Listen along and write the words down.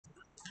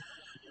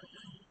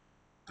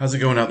How's it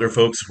going out there,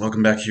 folks?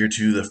 Welcome back here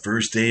to the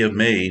first day of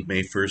May.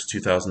 May 1st,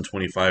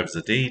 2025 is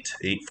the date,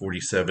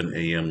 8:47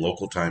 a.m.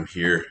 local time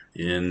here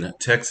in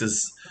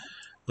Texas.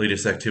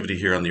 Latest activity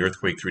here on the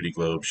Earthquake 3D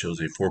globe shows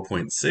a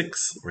 4.6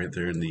 right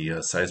there in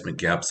the seismic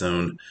gap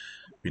zone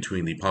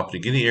between the Papua New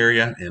Guinea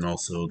area and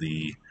also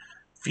the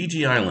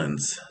Fiji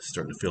Islands.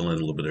 Starting to fill in a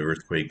little bit of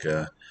earthquake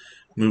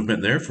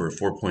movement there for a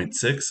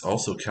 4.6.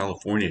 Also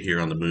California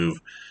here on the move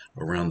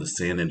around the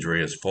San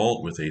Andreas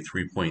Fault with a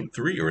 3.3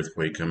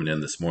 earthquake coming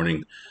in this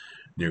morning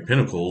near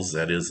Pinnacles.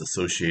 That is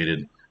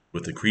associated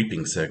with the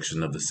creeping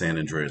section of the San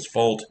Andreas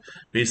Fault.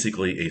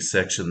 Basically a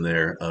section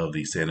there of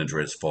the San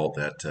Andreas Fault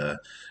that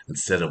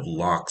instead of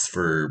locks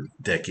for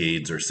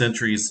decades or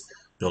centuries,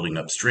 building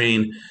up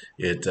strain,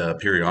 it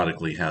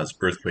periodically has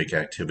earthquake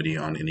activity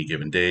on any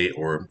given day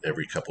or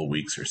every couple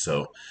weeks or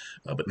so.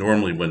 But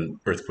normally when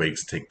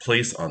earthquakes take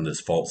place on this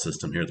fault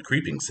system here, the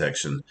creeping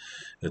section,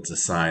 it's a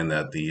sign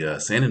that the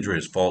San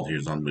Andreas Fault here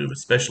is on the move,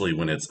 especially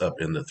when it's up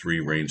in the 3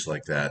 range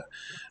like that.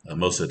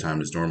 Most of the time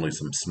there's normally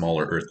some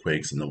smaller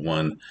earthquakes in the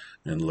 1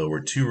 and lower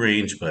 2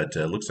 range, but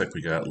looks like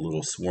we got a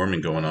little swarming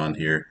going on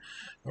here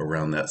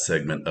around that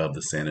segment of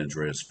the San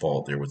Andreas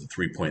Fault there with a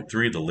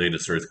 3.3, the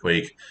latest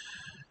earthquake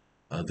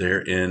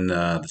there in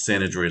the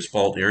San Andreas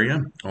Fault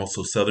area.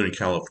 Also Southern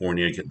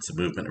California getting some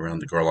movement around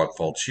the Garlock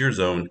Fault shear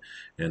zone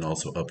and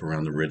also up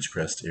around the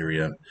Ridgecrest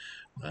area.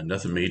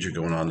 Nothing major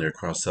going on there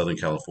across Southern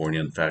California.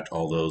 In fact,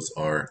 all those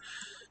are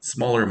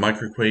smaller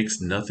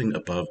microquakes, nothing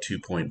above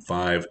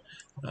 2.5.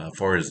 As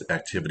far as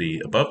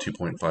activity above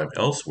 2.5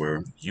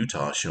 elsewhere,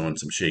 Utah showing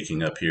some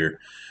shaking up here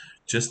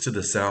just to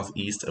the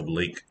southeast of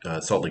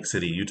Salt Lake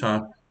City,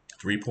 Utah,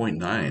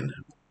 3.9.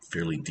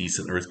 Fairly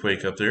decent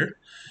earthquake up there.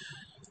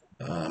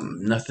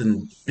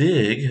 Nothing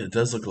big. It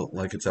does look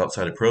like it's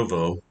outside of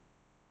Provo.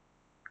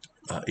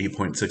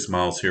 8.6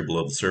 miles here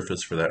below the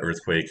surface for that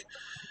earthquake.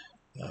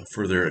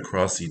 Further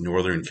across the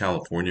northern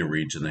California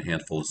region, a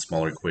handful of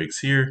smaller quakes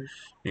here,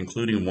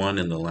 including one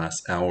in the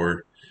last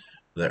hour.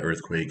 That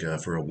earthquake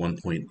for a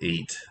 1.8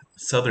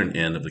 southern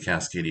end of the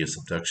Cascadia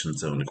subduction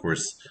zone. Of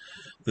course,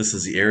 this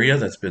is the area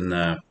that's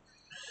been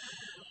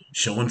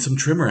showing some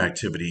tremor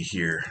activity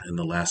here in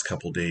the last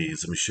couple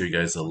days. Let me show you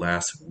guys the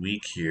last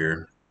week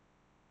here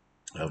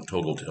of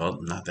total,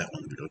 not that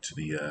one, to go to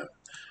the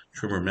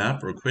tremor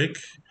map real quick,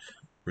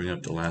 bring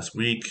up the last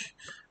week,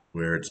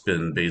 where it's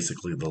been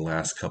basically the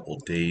last couple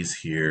days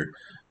here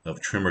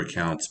of tremor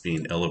counts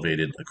being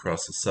elevated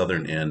across the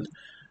southern end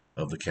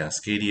of the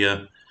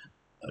Cascadia,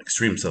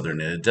 extreme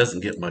southern end. It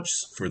doesn't get much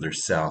further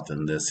south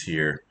than this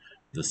here,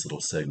 this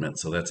little segment,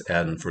 so that's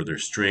adding further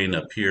strain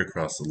up here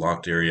across the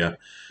locked area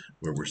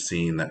where we're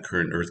seeing that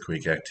current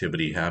earthquake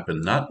activity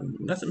happen.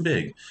 Nothing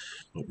big,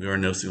 but we are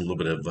noticing a little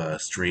bit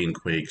of strain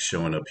quakes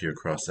showing up here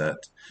across that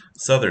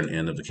southern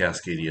end of the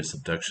Cascadia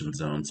subduction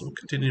zone. So we'll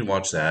continue to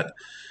watch that.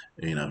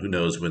 You know, who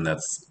knows when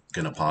that's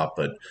going to pop,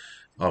 but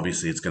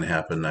obviously it's going to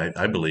happen,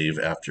 I believe,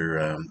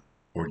 after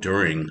or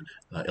during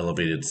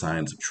elevated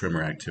signs of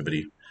tremor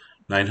activity.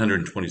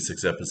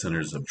 926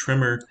 epicenters of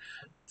tremor,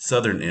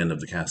 southern end of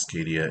the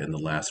Cascadia in the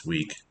last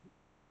week.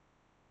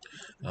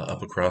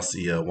 Up across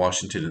the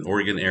Washington and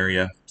Oregon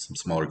area, some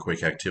smaller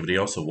quake activity.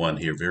 Also one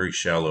here, very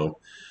shallow.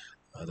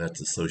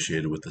 That's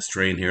associated with the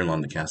strain here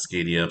along the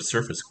Cascadia.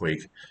 Surface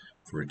quake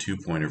for a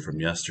 2-pointer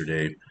from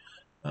yesterday.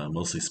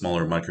 Mostly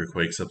smaller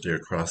microquakes up there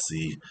across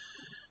the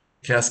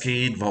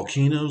Cascade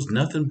volcanoes.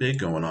 Nothing big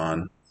going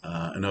on.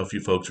 I know a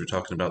few folks were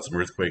talking about some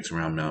earthquakes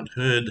around Mount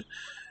Hood.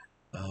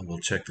 We'll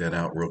check that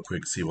out real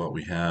quick, see what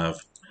we have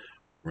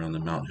around the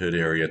Mount Hood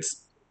area.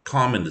 It's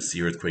common to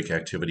see earthquake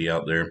activity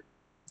out there.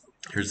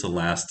 Here's the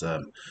last,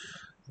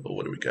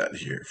 what do we got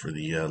here for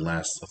the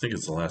last, I think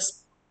it's the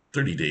last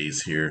 30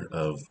 days here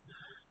of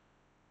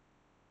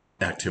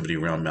activity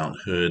around Mount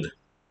Hood.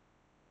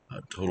 A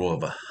total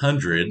of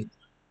 100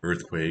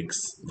 earthquakes,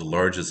 the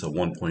largest of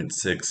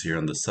 1.6 here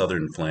on the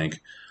southern flank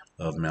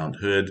of Mount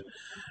Hood.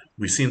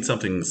 We've seen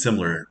something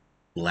similar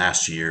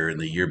last year and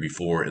the year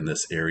before in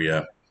this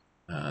area.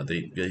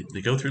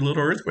 They go through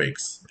little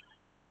earthquakes,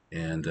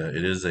 and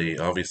it is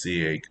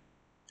obviously a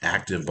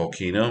active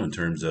volcano in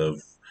terms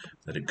of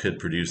that it could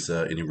produce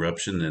an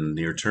eruption in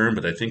near term,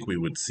 but I think we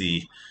would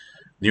see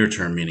near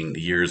term, meaning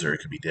years or it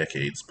could be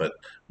decades, but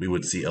we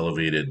would see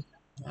elevated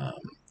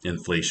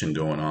inflation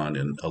going on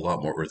and a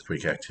lot more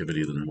earthquake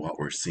activity than what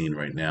we're seeing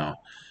right now.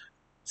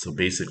 So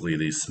basically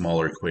these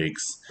smaller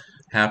quakes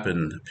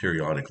happen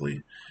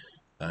periodically.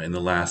 In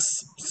the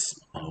last,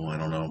 I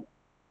don't know,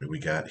 what we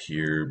got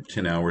here,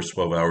 10 hours,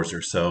 12 hours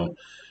or so,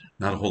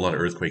 not a whole lot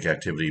of earthquake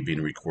activity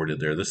being recorded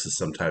there. This is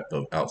some type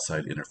of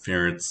outside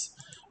interference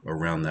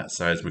around that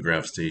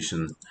seismograph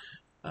station.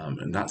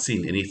 I'm not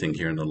seeing anything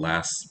here in the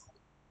last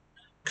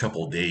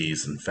couple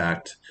days. In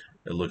fact,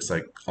 it looks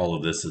like all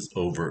of this is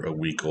over a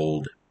week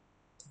old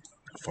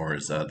as far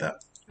as that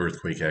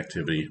earthquake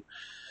activity.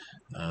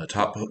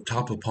 Top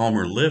of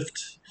Palmer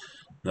Lift,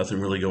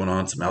 nothing really going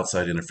on. Some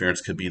outside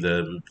interference, could be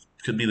them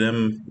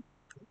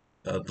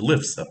the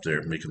lifts up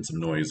there making some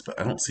noise, but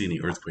I don't see any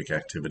earthquake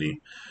activity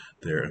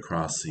there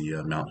across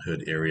the Mount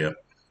Hood area.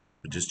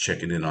 But just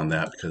checking in on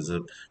that because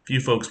a few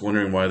folks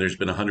wondering why there's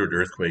been 100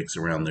 earthquakes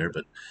around there.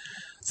 But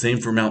same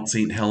for Mount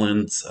St.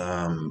 Helens.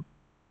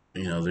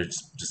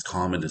 It's just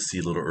common to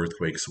see little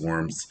earthquake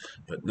swarms,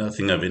 but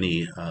nothing of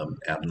any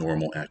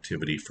abnormal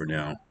activity for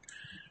now.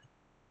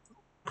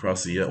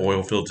 Across the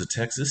oil fields of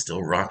Texas,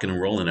 still rocking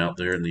and rolling out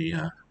there in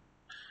the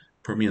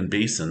Permian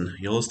Basin.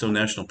 Yellowstone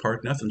National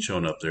Park, nothing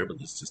showing up there, but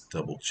let's just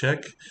double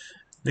check.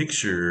 Make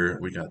sure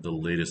we got the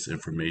latest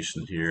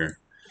information here.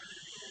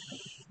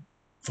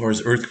 As far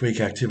as earthquake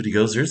activity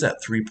goes, there's that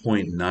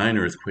 3.9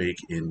 earthquake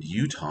in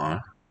Utah.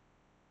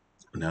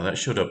 Now that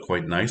showed up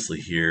quite nicely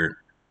here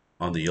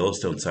on the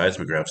Yellowstone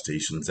seismograph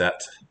stations.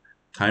 That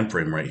time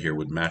frame right here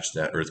would match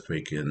that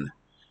earthquake in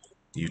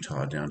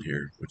Utah down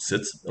here, which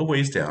sits a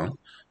ways down,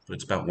 but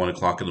it's about 1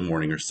 o'clock in the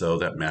morning or so.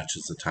 That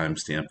matches the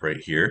timestamp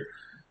right here,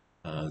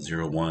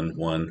 011.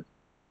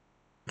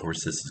 Of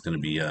course, this is going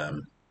to be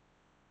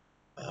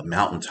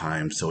mountain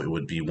time, so it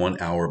would be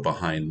 1 hour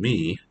behind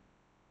me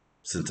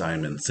since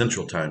I'm in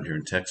Central Time here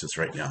in Texas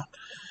right now.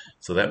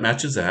 So that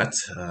matches that.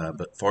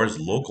 But as far as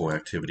local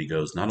activity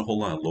goes, not a whole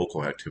lot of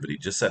local activity.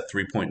 Just that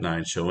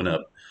 3.9 showing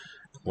up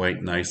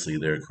quite nicely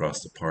there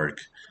across the park.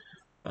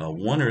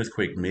 One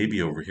earthquake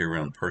maybe over here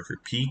around Parker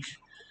Peak.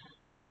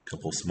 A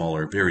couple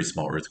smaller, very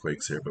small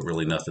earthquakes there, but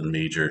really nothing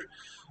major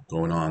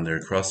going on there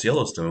across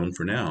Yellowstone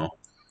for now.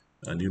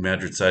 A new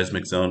Madrid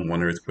seismic zone,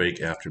 one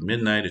earthquake after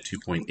midnight at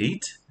 2.8.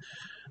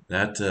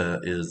 That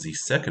is the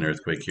second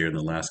earthquake here in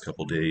the last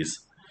couple days.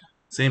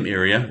 Same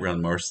area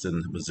around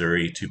Marston,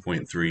 Missouri,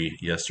 2.3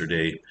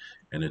 yesterday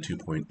and a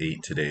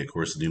 2.8 today. Of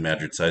course, the new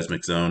Madrid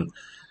seismic zone,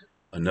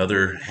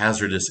 another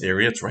hazardous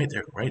area. It's right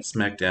there, right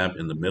smack dab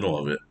in the middle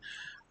of it.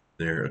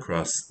 There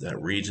across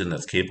that region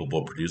that's capable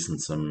of producing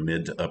some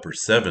mid to upper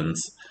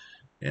sevens.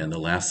 And the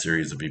last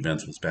series of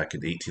events was back in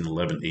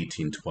 1811,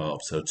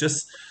 1812. So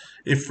just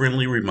a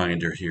friendly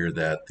reminder here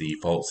that the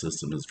fault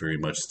system is very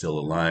much still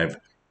alive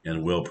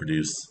and will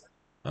produce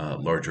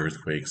large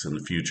earthquakes in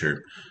the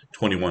future.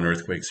 21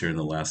 earthquakes here in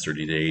the last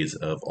 30 days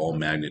of all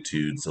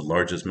magnitudes. The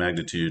largest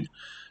magnitude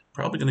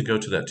probably going to go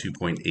to that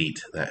 2.8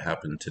 that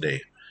happened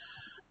today.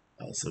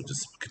 So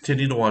just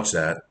continue to watch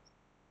that.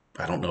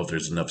 I don't know if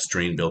there's enough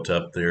strain built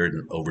up there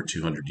in over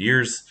 200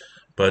 years,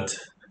 but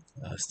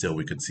still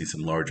we could see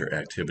some larger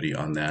activity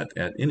on that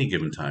at any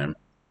given time.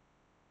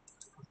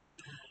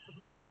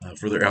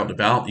 Further out and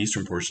about,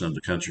 eastern portion of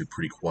the country,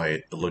 pretty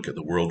quiet. A look at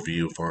the world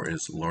view as far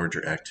as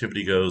larger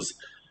activity goes.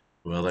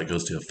 Well, that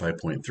goes to a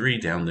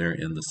 5.3 down there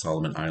in the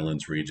Solomon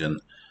Islands region.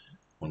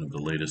 One of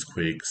the latest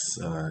quakes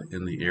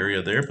in the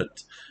area there,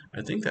 but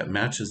I think that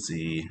matches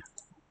the,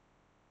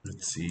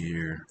 let's see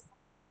here.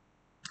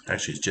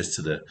 Actually, it's just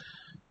to that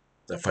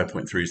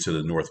 5.3 is to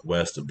the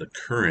northwest of the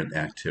current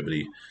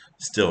activity,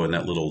 still in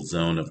that little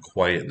zone of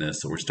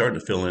quietness. So we're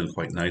starting to fill in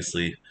quite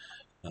nicely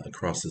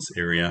across this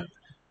area.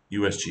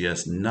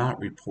 USGS not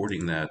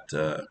reporting that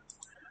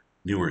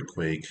newer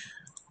quake.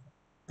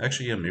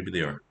 Actually, yeah, maybe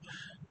they are.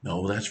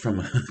 No, that's from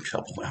a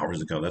couple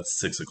hours ago. That's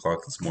 6 o'clock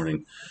this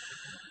morning.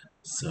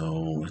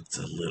 So it's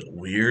a little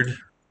weird.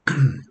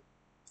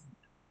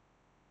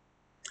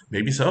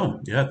 Maybe so.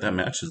 Yeah, that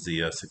matches the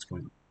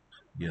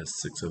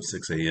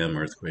 6:06 a.m.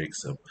 earthquake.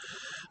 So,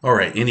 all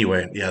right.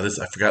 Anyway, yeah,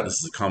 I forgot this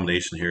is a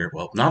combination here.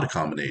 Well, not a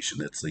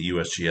combination. It's the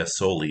USGS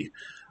solely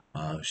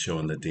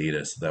showing the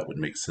data, so that would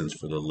make sense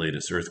for the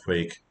latest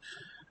earthquake.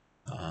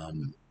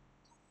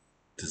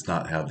 Does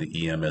not have the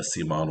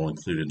EMSC model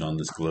included on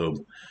this globe,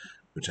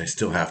 which I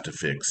still have to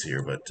fix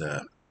here. But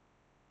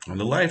on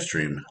the live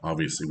stream,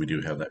 obviously, we do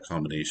have that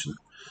combination.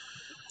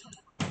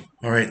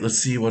 All right, let's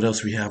see what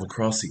else we have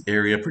across the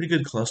area. Pretty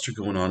good cluster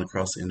going on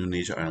across the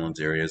Indonesia Islands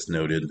area, as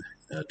noted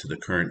to the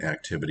current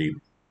activity.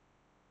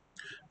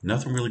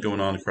 Nothing really going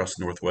on across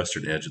the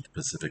northwestern edge of the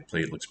Pacific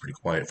Plate. Looks pretty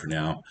quiet for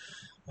now.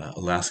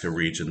 Alaska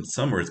region,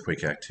 some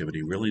earthquake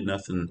activity. Really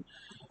nothing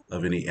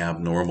of any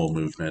abnormal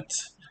movement.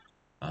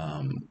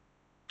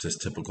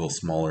 Just typical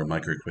smaller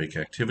microquake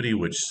activity,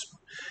 which,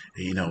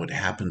 it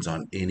happens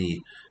on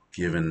any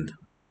given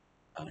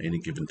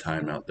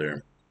time out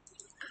there.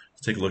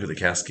 Let's take a look at the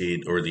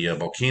cascade or the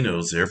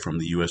volcanoes there from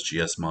the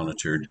USGS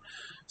monitored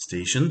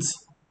stations.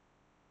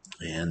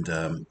 And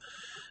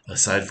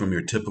aside from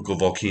your typical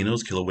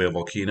volcanoes, Kilauea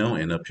Volcano,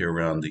 and up here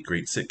around the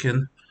Great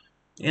Sitkin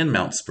and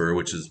Mount Spur,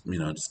 which is,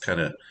 just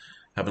kind of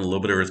having a little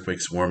bit of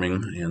earthquake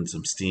swarming and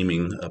some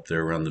steaming up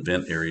there around the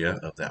vent area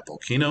of that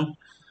volcano,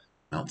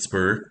 Mount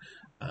Spur.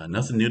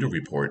 Nothing new to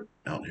report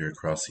out here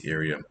across the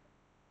area.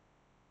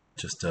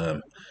 Just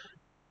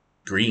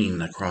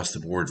green across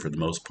the board for the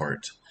most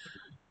part.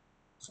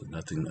 So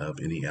nothing of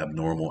any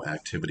abnormal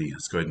activity.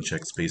 Let's go ahead and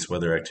check space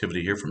weather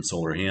activity here from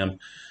Solar Ham.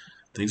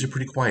 Things are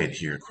pretty quiet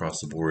here across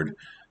the board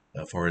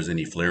as far as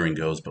any flaring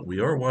goes, but we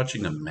are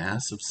watching a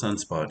massive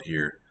sunspot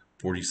here,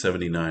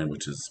 4079,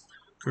 which is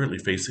currently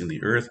facing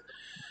the Earth.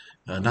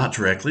 Not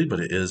directly,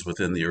 but it is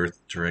within the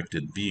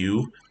Earth-directed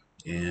view.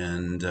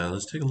 And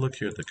let's take a look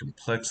here at the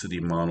complexity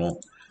model,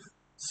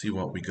 see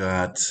what we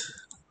got.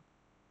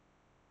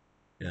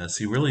 Yeah,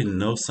 see really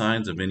no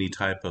signs of any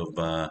type of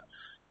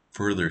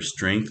further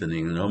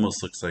strengthening. It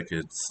almost looks like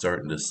it's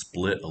starting to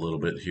split a little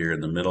bit here in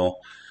the middle.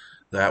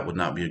 That would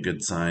not be a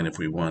good sign if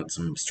we want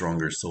some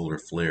stronger solar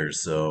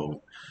flares.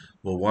 So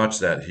we'll watch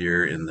that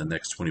here in the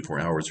next 24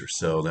 hours or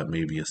so. That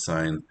may be a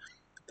sign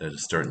that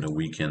is starting to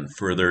weaken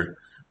further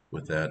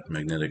with that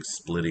magnetic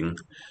splitting.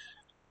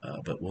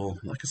 But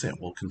like I said,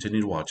 we'll continue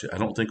to watch it. I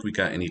don't think we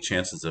got any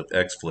chances of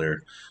X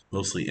flare,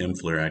 mostly M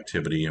flare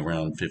activity,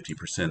 around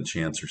 50%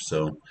 chance or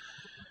so.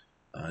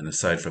 And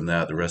aside from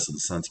that, the rest of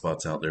the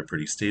sunspots out there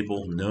pretty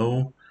stable.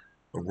 No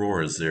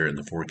auroras there in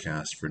the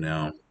forecast for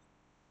now.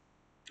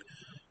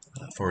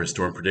 As far as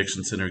Storm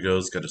Prediction Center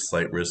goes, got a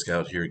slight risk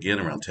out here again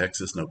around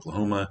Texas and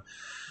Oklahoma.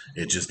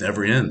 It just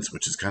never ends,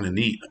 which is kind of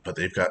neat. But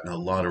they've gotten a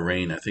lot of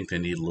rain. I think they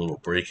need a little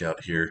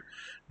breakout here.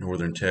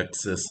 Northern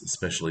Texas,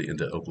 especially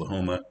into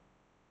Oklahoma.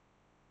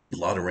 A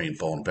lot of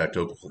rainfall. In fact,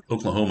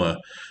 Oklahoma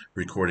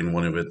recording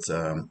one of its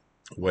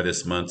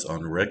wettest months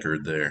on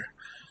record there.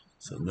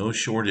 So no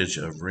shortage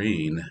of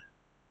rain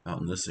out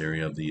in this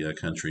area of the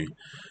country.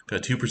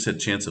 Got a 2%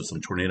 chance of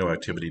some tornado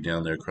activity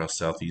down there across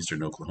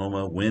southeastern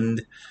Oklahoma.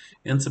 Wind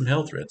and some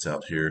hail threats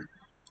out here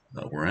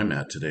where I'm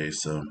at today.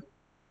 So,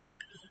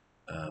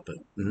 but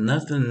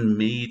nothing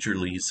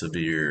majorly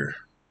severe.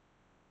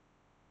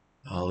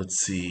 Let's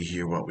see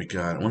here what we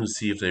got. I want to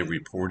see if they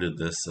reported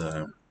this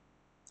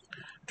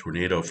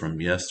tornado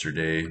from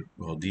yesterday.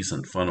 Well,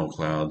 decent funnel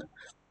cloud.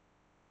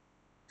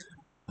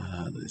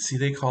 See,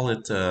 they call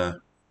it.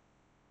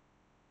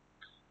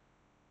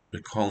 They're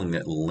calling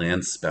it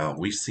land spout.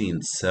 We've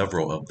seen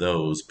several of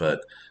those, but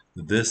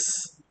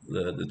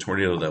the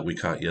tornado that we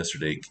caught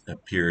yesterday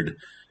appeared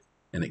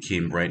and it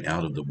came right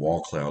out of the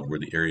wall cloud where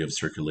the area of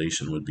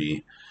circulation would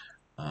be.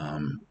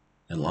 And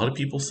a lot of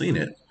people seen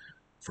it.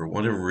 For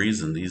whatever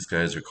reason, these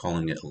guys are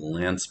calling it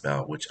land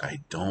spout, which I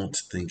don't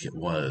think it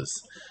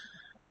was.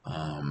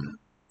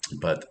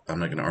 But I'm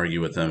not going to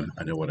argue with them.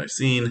 I know what I've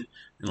seen,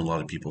 and a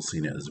lot of people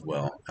seen it as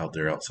well out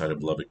there outside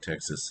of Lubbock,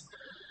 Texas.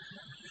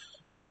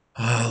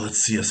 Let's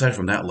see. Aside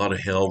from that, a lot of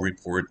hail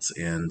reports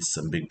and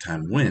some big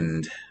time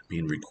wind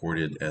being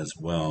recorded as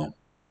well.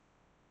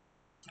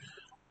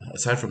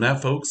 Aside from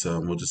that, folks,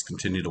 we'll just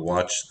continue to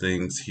watch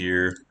things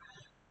here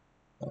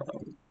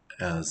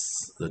as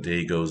the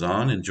day goes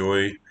on.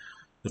 Enjoy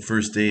the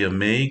first day of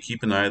May.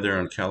 Keep an eye there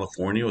on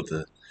California with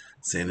the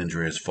San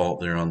Andreas Fault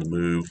there on the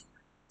move.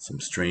 Some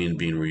strain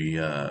being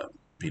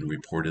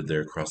reported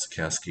there across the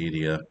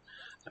Cascadia.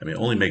 I mean, it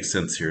only makes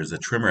sense here as the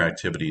tremor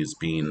activity is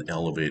being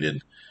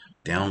elevated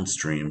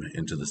downstream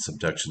into the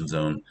subduction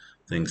zone.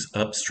 Things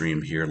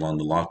upstream here along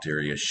the locked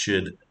area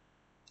should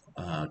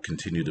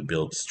continue to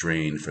build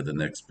strain for the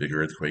next big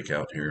earthquake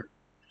out here.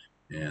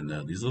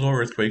 And these little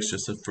earthquakes,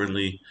 just a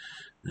friendly,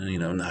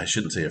 I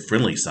shouldn't say a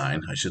friendly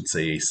sign. I should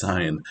say a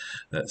sign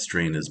that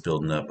strain is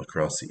building up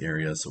across the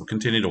area. So we'll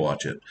continue to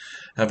watch it.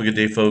 Have a good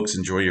day, folks.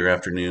 Enjoy your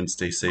afternoon.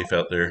 Stay safe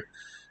out there.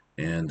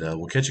 And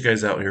we'll catch you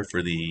guys out here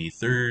for the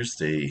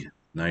Thursday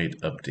night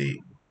update.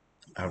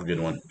 Have a good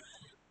one.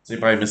 Say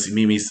bye, Missy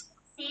Mimi's.